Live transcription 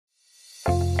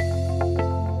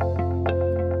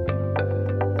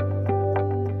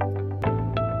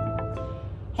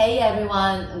Hey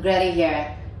everyone, Greta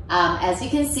here. As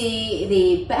you can see,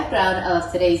 the background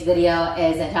of today's video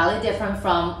is entirely different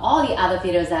from all the other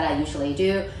videos that I usually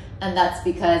do, and that's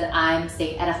because I'm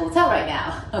staying at a hotel right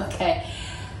now, okay?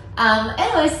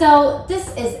 Anyway, so this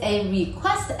is a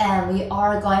request and we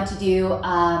are going to do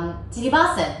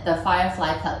Titibhasana, the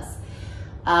firefly pose.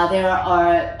 There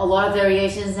are a lot of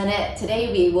variations in it.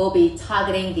 Today we will be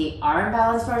targeting the arm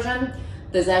balance version.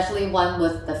 There's actually one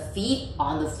with the feet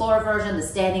on the floor version, the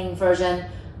standing version,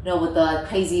 with the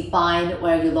crazy bind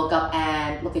where you look up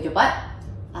and look at your butt.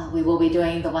 We will be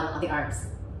doing the one on the arms.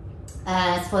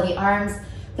 As for the arms,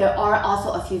 there are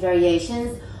also a few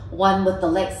variations. One with the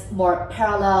legs more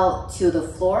parallel to the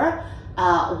floor,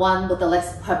 one with the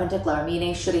legs perpendicular,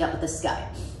 meaning shooting up at the sky.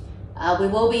 We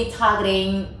will be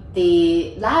targeting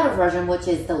the latter version, which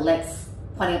is the legs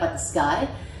pointing up at the sky.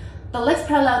 The legs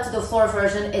parallel to the floor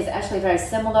version is actually very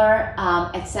similar,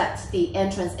 except the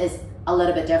entrance is a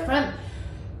little bit different.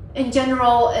 In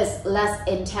general, it's less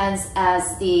intense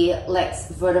as the legs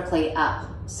vertically up.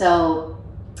 So,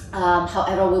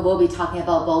 however, we will be talking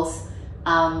about both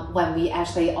when we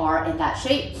actually are in that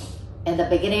shape. In the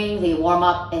beginning, the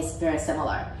warm-up is very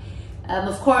similar.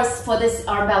 Of course, for this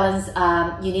arm balance,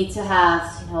 you need to have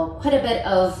quite a bit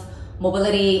of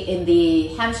mobility in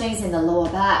the hamstrings, in the lower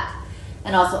back,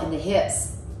 and also in the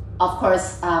hips. Of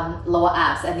course, lower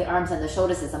abs and the arms and the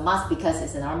shoulders is a must because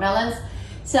it's an arm balance.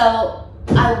 So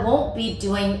I won't be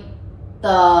doing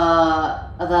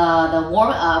the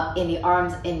warm up in the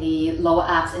arms, in the lower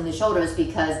abs, in the shoulders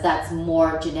because that's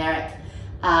more generic.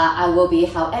 I will be,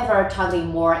 however, targeting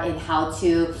more in how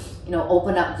to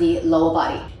open up the lower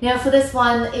body. Now for this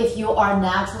one, if you are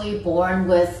naturally born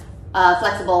with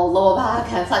flexible lower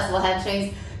back and flexible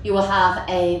hamstrings, you will have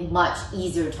a much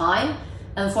easier time.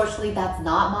 Unfortunately, that's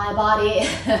not my body.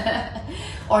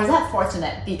 Or is that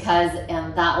fortunate? Because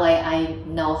that way I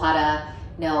know how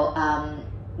to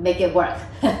make it work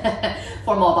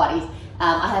for more bodies.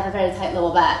 I have a very tight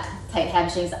lower back, tight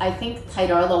hamstrings, I think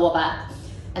tighter lower back,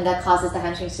 and that causes the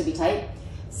hamstrings to be tight.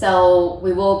 So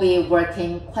we will be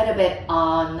working quite a bit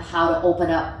on how to open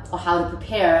up or how to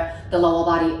prepare the lower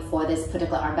body for this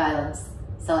particular arm balance.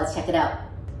 So let's check it out.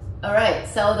 All right,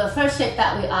 so the first shape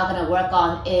that we are going to work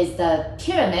on is the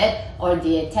pyramid or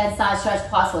the intense side stretch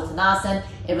Titibhasana.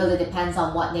 It really depends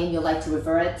on what name you like to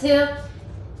refer it to.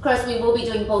 Of course, we will be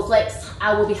doing both legs.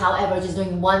 I will be, however, just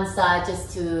doing one side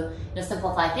just to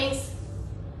simplify things.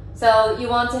 So you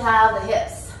want to have the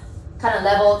hips kind of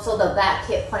leveled, so the back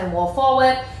hip pointing more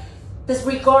forward.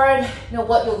 Disregard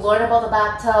what you learn about the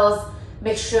back toes.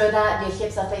 Make sure that your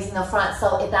hips are facing the front.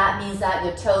 So if that means that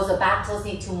your toes, the back toes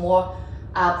need to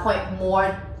point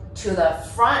more to the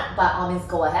front, by all means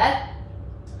go ahead.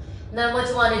 And then what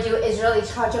you want to do is really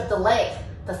charge up the leg,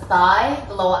 the thigh,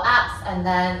 the lower abs, and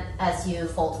then as you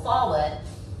fold forward,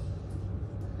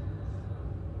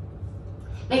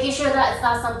 making sure that it's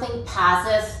not something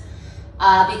passive,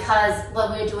 because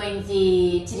when we're doing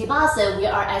the Titibhasana, we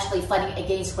are actually fighting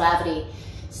against gravity.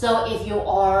 So if you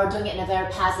are doing it in a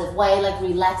very passive way, like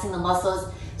relaxing the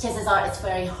muscles, chances are it's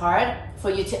very hard for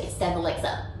you to extend the legs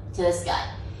up to the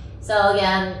sky. So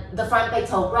again, the front big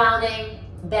toe grounding,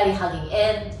 belly hugging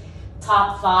in,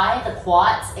 top thigh, the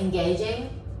quads engaging.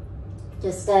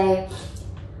 Just stay.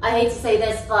 I hate to say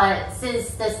this, but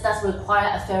since this does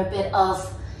require a fair bit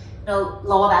of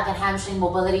lower back and hamstring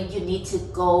mobility, you need to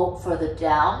go further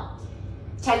down.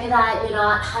 Check that you're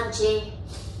not hunching.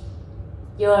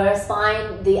 Your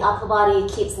spine, the upper body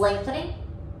keeps lengthening.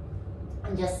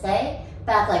 And just stay.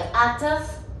 Back leg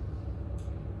active.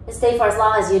 And stay for as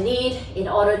long as you need in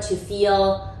order to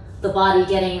feel the body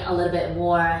getting a little bit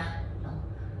more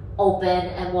open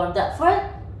and warmed up for it.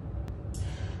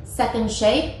 Second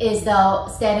shape is the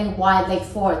standing wide leg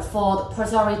forward fold,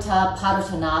 Prasarita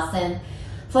Padottanasana.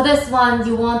 For this one,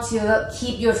 you want to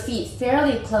keep your feet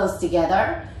fairly close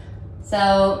together.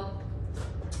 So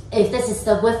if this is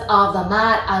the width of the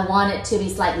mat, I want it to be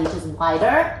slightly just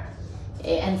wider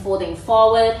and folding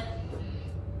forward.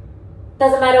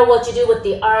 Doesn't matter what you do with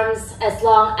the arms as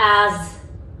long as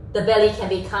the belly can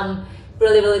become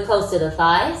really, really close to the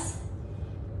thighs.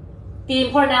 The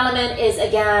important element is,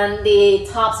 again, the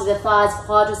tops of the thighs,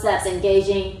 quadriceps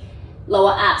engaging,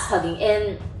 lower abs hugging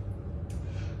in.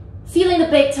 Feeling the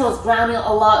big toes grounding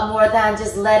a lot more than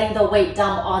just letting the weight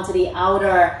dump onto the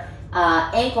outer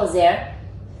ankles there.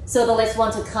 So the legs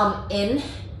want to come in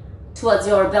towards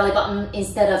your belly button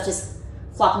instead of just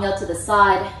flopping out to the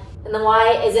side. And then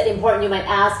why is it important, you might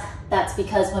ask? That's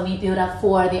because when we build up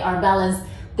for the arm balance,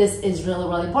 this is really,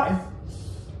 really important.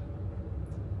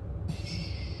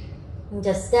 And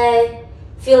just stay,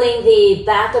 feeling the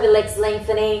back of the legs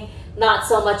lengthening, not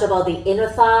so much about the inner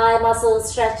thigh muscle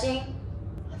stretching.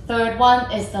 Third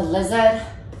one is the lizard,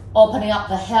 opening up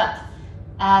the hip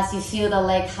as you feel the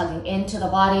leg hugging into the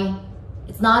body.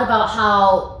 It's not about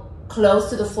how close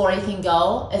to the floor you can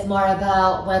go. It's more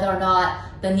about whether or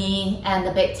not the knee and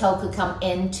the big toe could come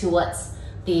in towards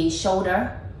the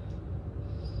shoulder.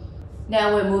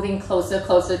 Now we're moving closer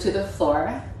to the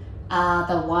floor.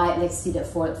 The wide leg seated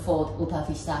forward fold,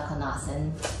 Uttanasana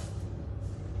Konasana.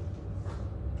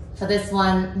 For this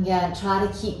one, again, try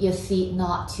to keep your feet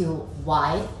not too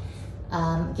wide.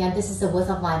 Again, this is the width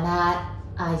of my mat.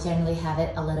 I generally have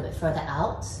it a little bit further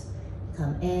out.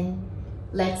 Come in.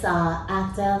 Legs are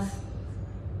active.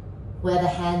 Where the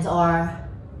hands are,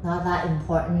 not that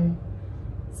important.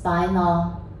 Spine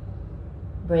long.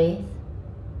 Breathe.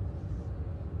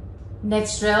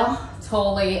 Next drill,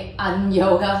 totally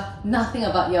un-yoga, nothing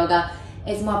about yoga.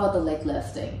 It's more about the leg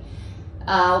lifting.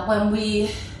 When we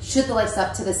shoot the legs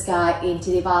up to the sky in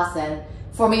Titibhasana,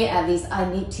 for me at least,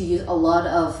 I need to use a lot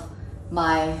of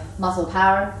my muscle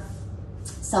power.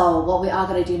 So what we are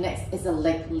gonna do next is a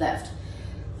leg lift.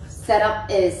 Setup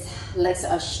is legs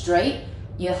are straight.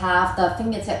 You have the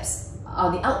fingertips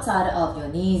on the outside of your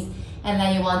knees, and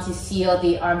then you want to feel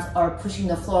the arms are pushing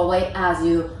the floor away as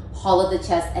you hollow the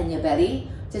chest and your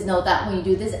belly. Just note that when you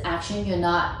do this action, you're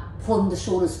not pulling the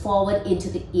shoulders forward into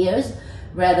the ears,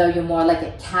 rather you're more like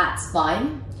a cat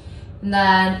spine. And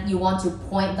then you want to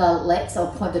point the legs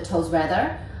or point the toes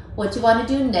rather. What you want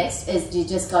to do next is you're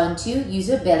just going to use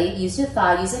your belly, use your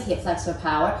thigh, use your hip flexor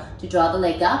power to draw the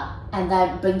leg up and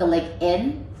then bring the leg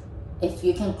in. If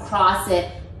you can cross it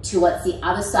towards the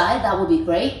other side, that would be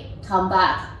great. Come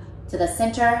back to the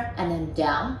center and then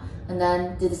down. And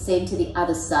then do the same to the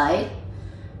other side.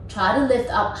 Try to lift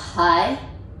up high,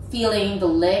 feeling the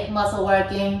leg muscle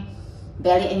working,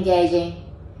 belly engaging.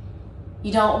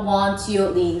 You don't want to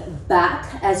lean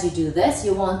back as you do this.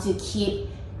 You want to keep,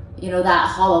 that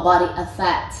hollow body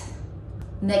effect.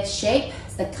 Next shape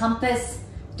is the compass.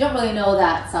 Don't really know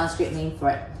that Sanskrit name for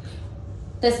it.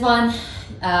 This one,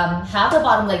 have the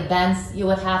bottom leg bends. You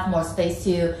would have more space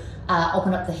to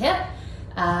open up the hip.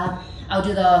 I'll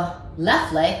do the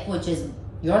left leg, which is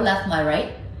your left, my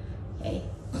right. Okay.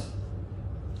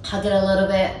 Hug it a little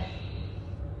bit.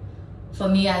 For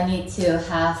me, I need to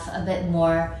have a bit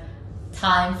more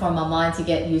time for my mind to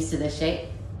get used to the shape.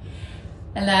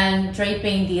 And then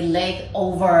draping the leg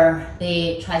over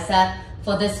the tricep.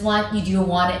 For this one, you do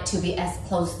want it to be as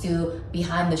close to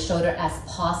behind the shoulder as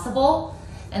possible.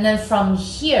 And then from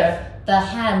here, the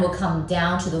hand will come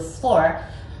down to the floor.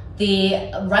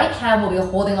 The right hand will be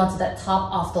holding onto the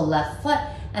top of the left foot,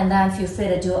 and then feel free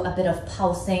to do a bit of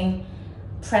pulsing,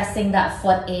 pressing that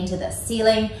foot into the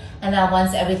ceiling. And then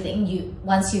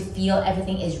once you feel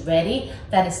everything is ready,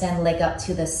 then extend the leg up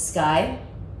to the sky.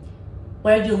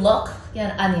 Where you look,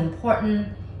 again, unimportant.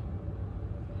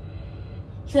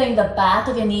 Feeling the back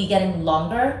of your knee getting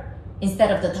longer instead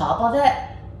of the top of it,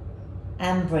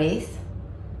 and breathe.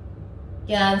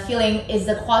 Yeah, I'm feeling, is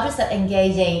the quadricep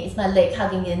engaging? Is my leg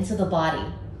hugging into the body?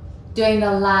 Doing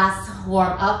the last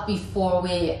warm up before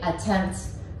we attempt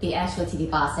the actual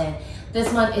Titibhasana.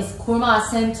 This one is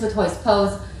Kurmasana, tortoise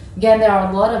pose. Again, there are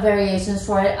a lot of variations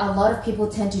for it. A lot of people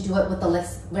tend to do it with the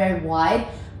legs very wide.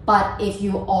 But if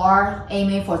you are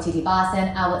aiming for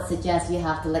Titibhasana, I would suggest you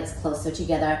have the legs closer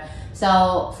together.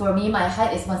 So for me, my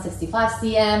height is 165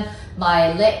 cm.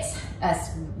 My legs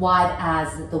as wide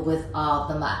as the width of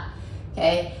the mat.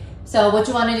 Okay, so what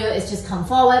you want to do is just come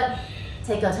forward,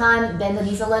 take your time, bend the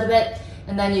knees a little bit,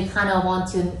 and then you kind of want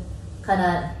to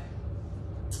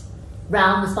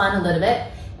round the spine a little bit,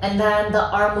 and then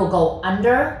the arm will go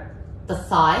under the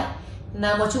thigh. And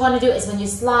then what you want to do is when you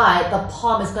slide, the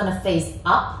palm is going to face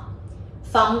up,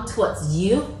 thumb towards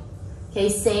you. Okay,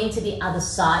 same to the other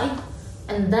side.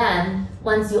 And then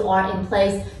once you are in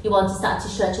place, you want to start to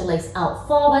stretch your legs out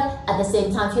forward. At the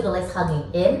same time, feel the legs hugging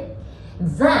in.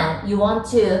 Then you want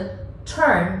to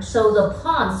turn so the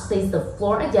palms face the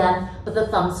floor again, but the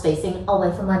thumbs facing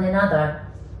away from one another.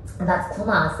 And that's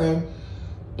Kurmasana.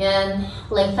 And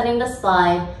lengthening the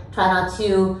spine. Try not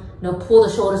to pull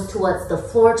the shoulders towards the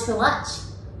floor too much.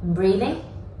 Breathing.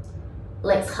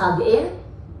 Legs hug in.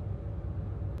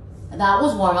 That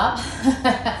was warm up.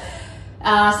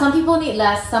 Some people need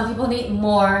less, some people need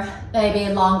more,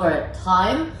 maybe longer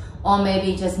time, or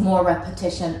maybe just more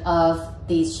repetition of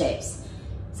these shapes.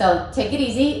 So take it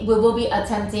easy. We will be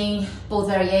attempting both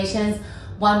variations,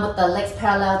 one with the legs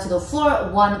parallel to the floor,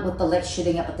 one with the legs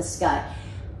shooting up at the sky.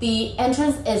 The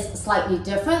entrance is slightly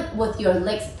different. With your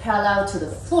legs parallel to the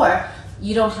floor,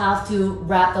 you don't have to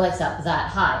wrap the legs up that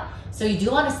high. So you do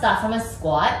want to start from a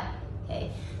squat. Okay,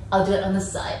 I'll do it on the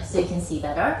side so you can see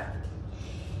better.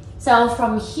 So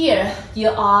from here, you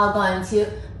are going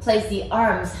to place the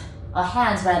arms, or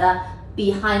hands rather,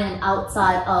 behind and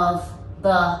outside of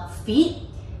the feet.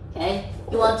 Okay,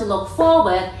 you want to look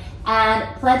forward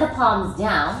and plant the palms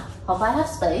down. Hope I have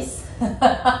space.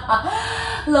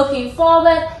 Looking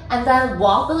forward, and then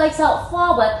walk the legs out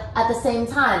forward at the same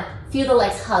time. Feel the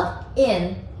legs hug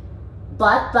in,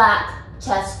 butt back,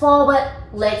 chest forward,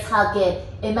 legs hug in.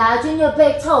 Imagine your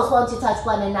big toes want to touch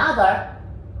one another.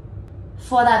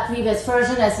 For that previous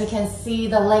version, as you can see,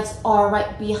 the legs are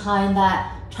right behind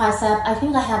that tricep. I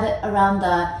think I have it around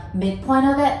the midpoint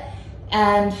of it.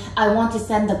 And I want to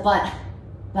send the butt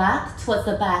back towards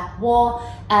the back wall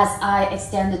as I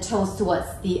extend the toes towards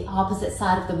the opposite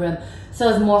side of the room. So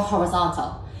it's more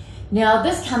horizontal. Now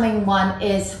this coming one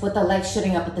is with the legs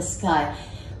shooting up at the sky.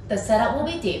 The setup will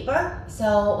be deeper.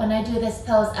 So when I do this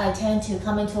pose, I tend to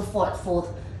come into a forward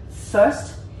fold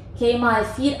first. Okay, my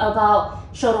feet about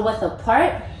shoulder width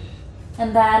apart.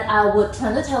 And then I would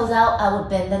turn the toes out, I would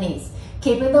bend the knees,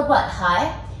 keeping the butt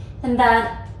high. And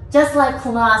then just like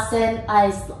Kumarasan,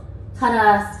 I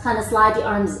kind of slide the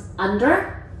arms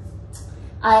under.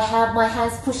 I have my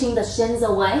hands pushing the shins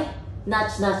away,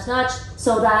 nudge, nudge, nudge,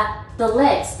 so that the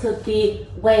legs could be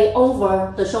way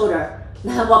over the shoulder.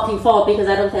 Now I'm walking forward because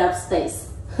I don't have space.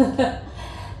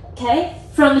 Okay,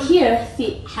 from here,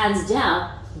 feet, hands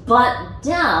down, butt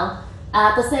down.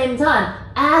 At the same time,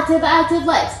 active, active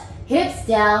legs. Hips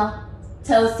down,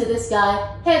 toes to the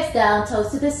sky, hips down,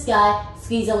 toes to the sky.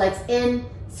 Squeeze your legs in,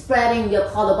 spreading your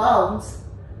collarbones,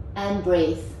 and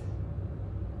breathe.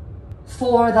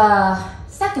 For the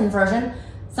second version,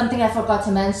 something I forgot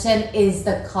to mention is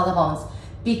the collarbones.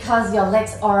 Because your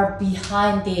legs are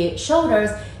behind the shoulders,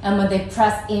 and when they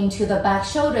press into the back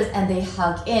shoulders and they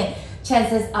hug in,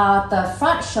 chances are the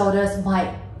front shoulders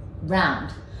might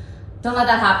round. Don't let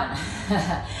that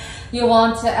happen. You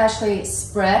want to actually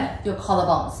spread your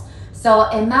collarbones. So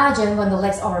imagine when the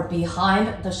legs are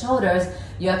behind the shoulders,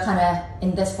 you're kind of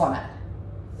in this format,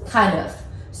 kind of.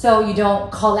 So you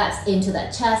don't collapse into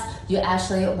that chest, you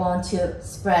actually want to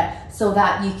spread so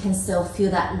that you can still feel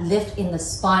that lift in the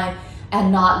spine and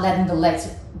not letting the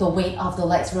legs, the weight of the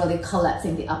legs really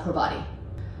collapsing the upper body.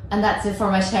 And that's it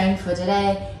for my sharing for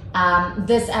today.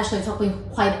 This actually took me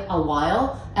quite a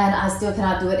while and I still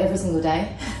cannot do it every single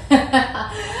day.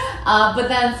 But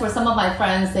then for some of my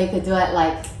friends, they could do it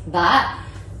like that,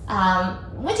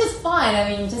 which is fine. I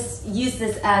mean, just use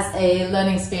this as a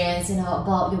learning experience, you know,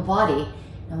 about your body.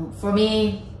 For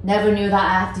me, never knew that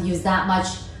I have to use that much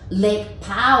leg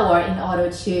power in order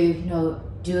to, you know,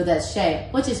 do this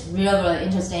shape, which is really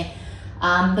interesting.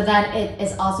 But then it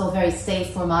is also very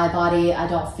safe for my body. I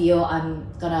don't feel I'm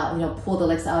gonna, you know, pull the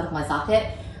legs out of my socket,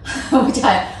 which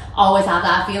I always have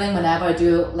that feeling whenever I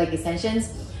do leg extensions.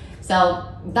 So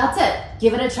that's it.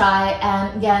 Give it a try.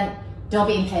 And again, don't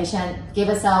be impatient. Give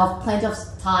yourself plenty of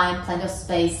time, plenty of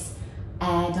space,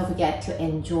 and don't forget to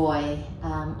enjoy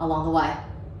along the way.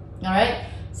 All right.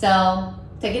 So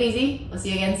take it easy. We'll see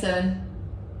you again soon.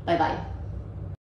 Bye bye.